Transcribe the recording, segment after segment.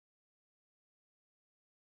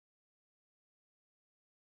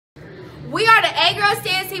We are the A-Girls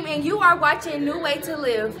Dance Team, and you are watching New Way to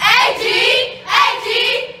Live. AGDT,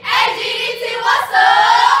 what's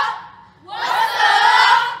up? What's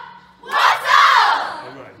up? What's up?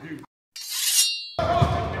 All right, you.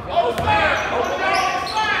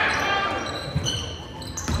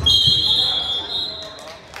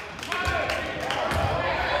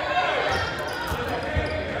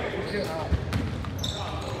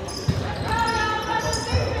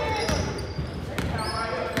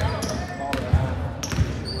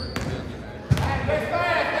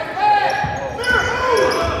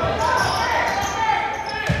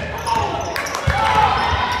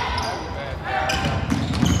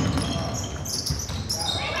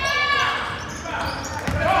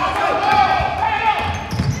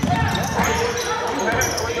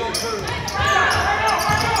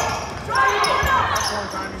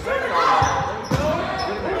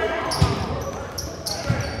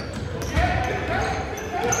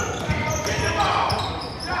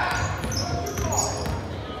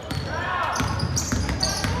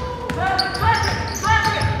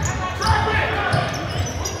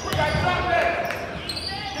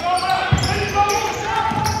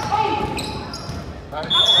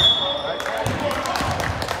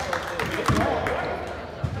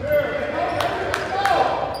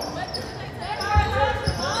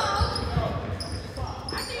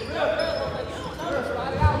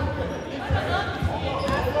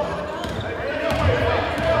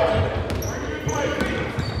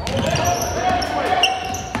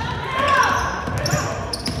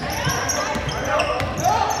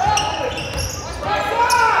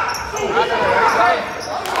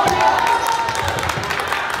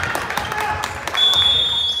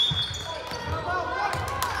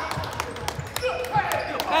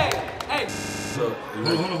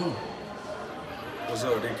 What's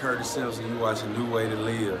up? They Curtis Simpson. You watching New Way to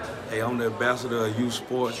Live. Hey, I'm the ambassador of youth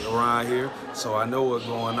sports around here, so I know what's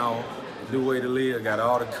going on. New Way to Live got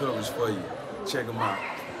all the coverage for you. Check them out.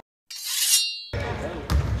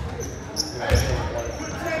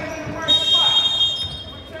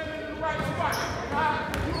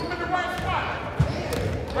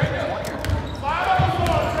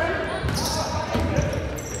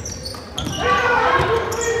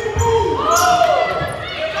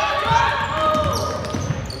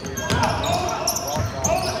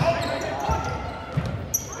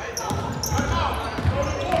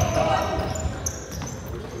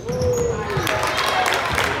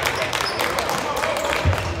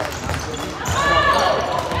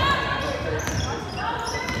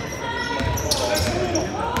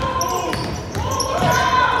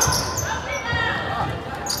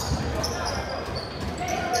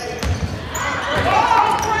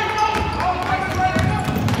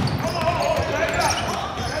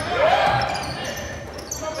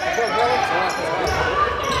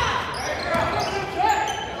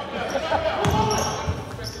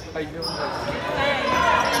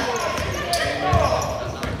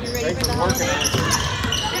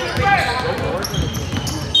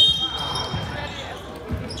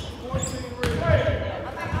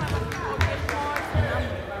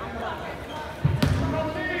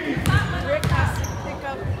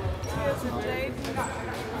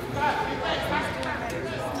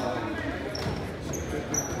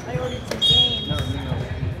 I ordered some games.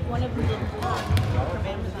 One of them didn't come from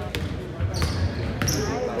Amazon.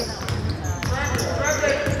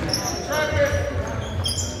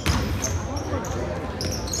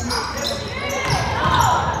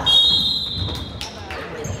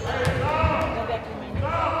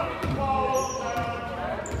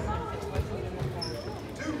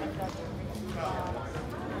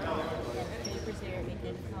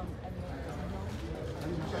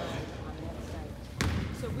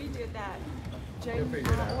 So we did that.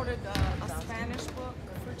 Jaden, I ordered a Spanish book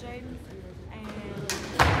for Jaden, and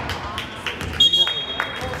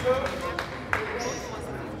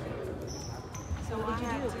so I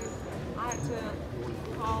had to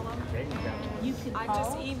call them, and I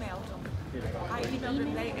just emailed them. I emailed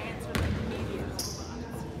them, they answered them immediately.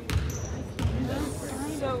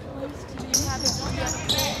 So, do you have it? Do you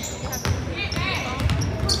have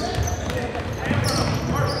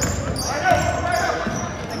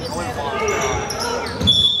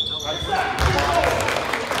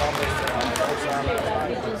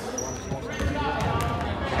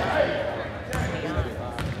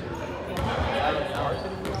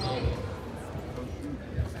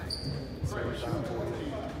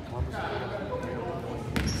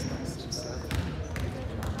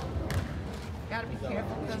Gotta be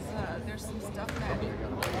careful because there's some stuff that.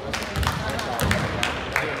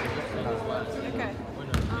 Okay.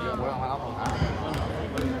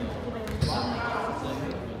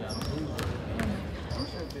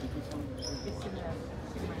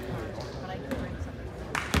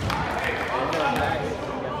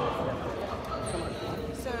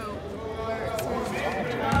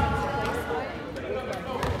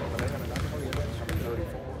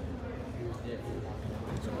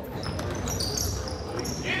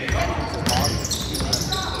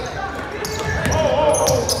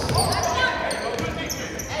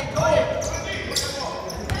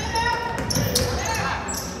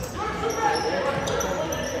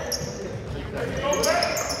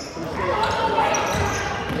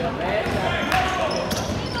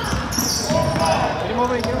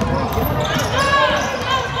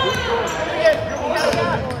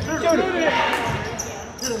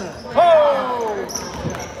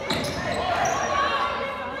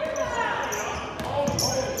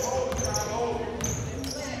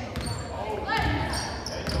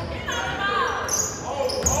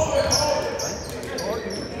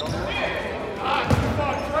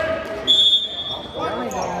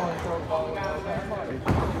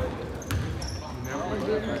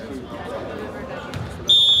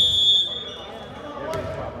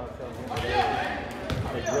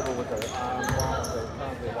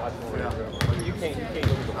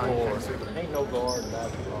 Ain't no guard in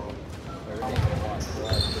basketball.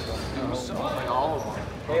 All of them.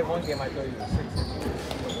 They had one game I thought you was 6.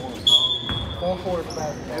 4 quarters of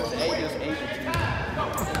basketball. It was 8 to 2.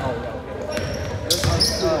 Oh, yeah, okay.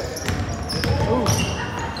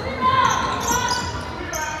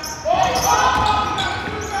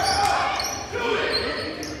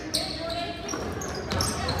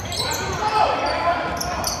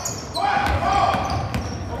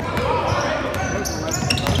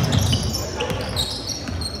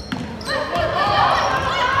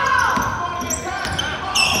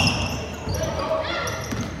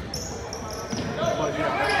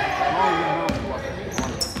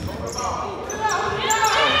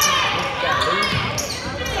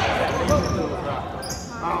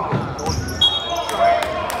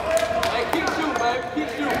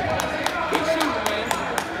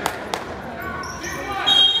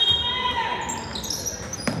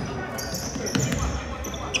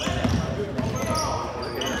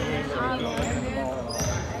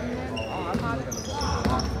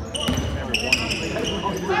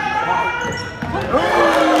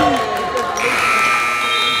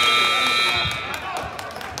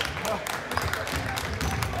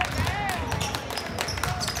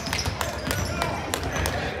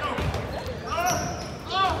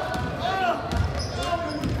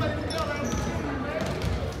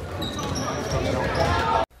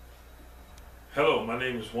 Hello, my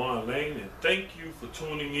name is Juan Lane, and thank you for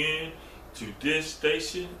tuning in to this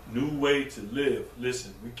station, New Way to Live.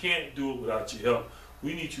 Listen, we can't do it without your help.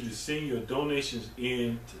 We need you to send your donations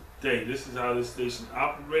in today. This is how this station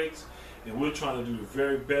operates, and we're trying to do the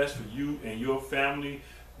very best for you and your family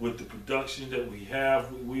with the production that we have.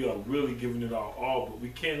 We are really giving it our all, but we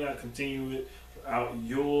cannot continue it without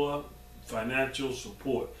your financial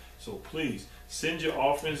support. So please send your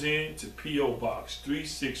offerings in to P.O. Box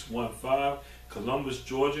 3615, Columbus,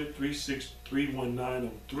 Georgia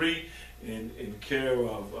 3631903, in care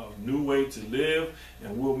of New Way to Live,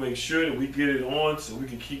 and we'll make sure that we get it on so we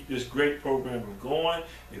can keep this great program going.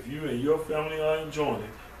 If you and your family are enjoying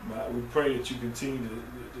it, we pray that you continue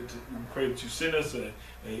we pray that you send us a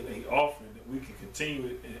offering that we can continue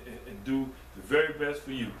it and do the very best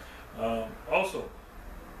for you. Also,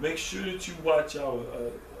 make sure that you watch our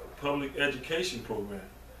public education program.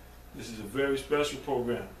 This is a very special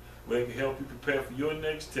program where it can help you prepare for your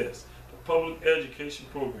next test. The public education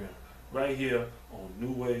program right here on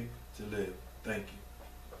New Way to Live. Thank you.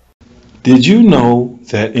 Did you know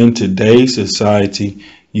that in today's society,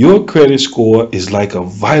 your credit score is like a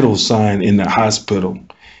vital sign in the hospital?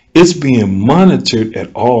 It's being monitored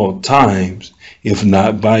at all times. If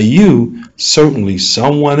not by you, certainly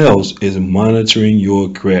someone else is monitoring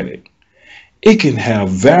your credit. It can have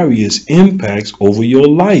various impacts over your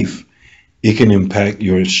life. It can impact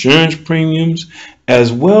your insurance premiums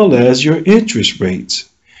as well as your interest rates.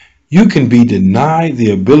 You can be denied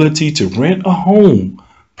the ability to rent a home,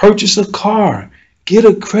 purchase a car, get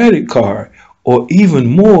a credit card, or even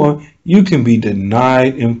more, you can be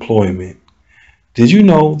denied employment. Did you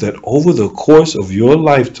know that over the course of your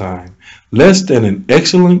lifetime, less than an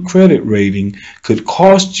excellent credit rating could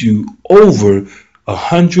cost you over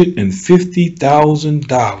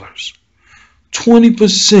 $150,000?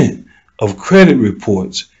 20% of credit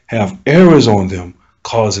reports have errors on them,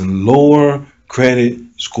 causing lower credit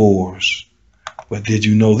scores. But did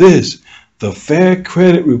you know this? The Fair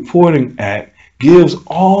Credit Reporting Act gives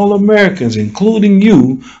all Americans, including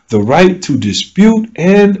you, the right to dispute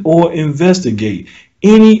and or investigate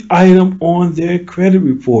any item on their credit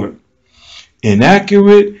report.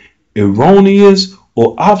 Inaccurate, erroneous,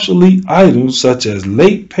 or obsolete items such as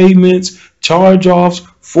late payments, charge-offs,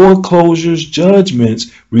 foreclosures,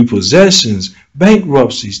 judgments, repossessions,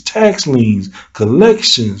 bankruptcies, tax liens,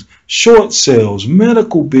 collections, short sales,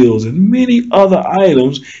 medical bills, and many other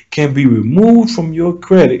items can be removed from your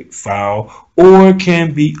credit file or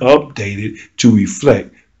can be updated to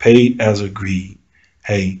reflect paid as agreed.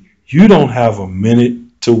 Hey, you don't have a minute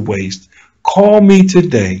to waste. Call me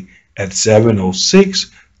today at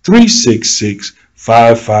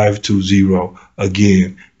 706-366-5520.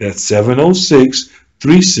 Again, that's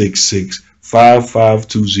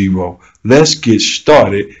 706-366-5520. Let's get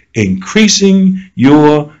started increasing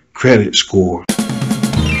your credit score.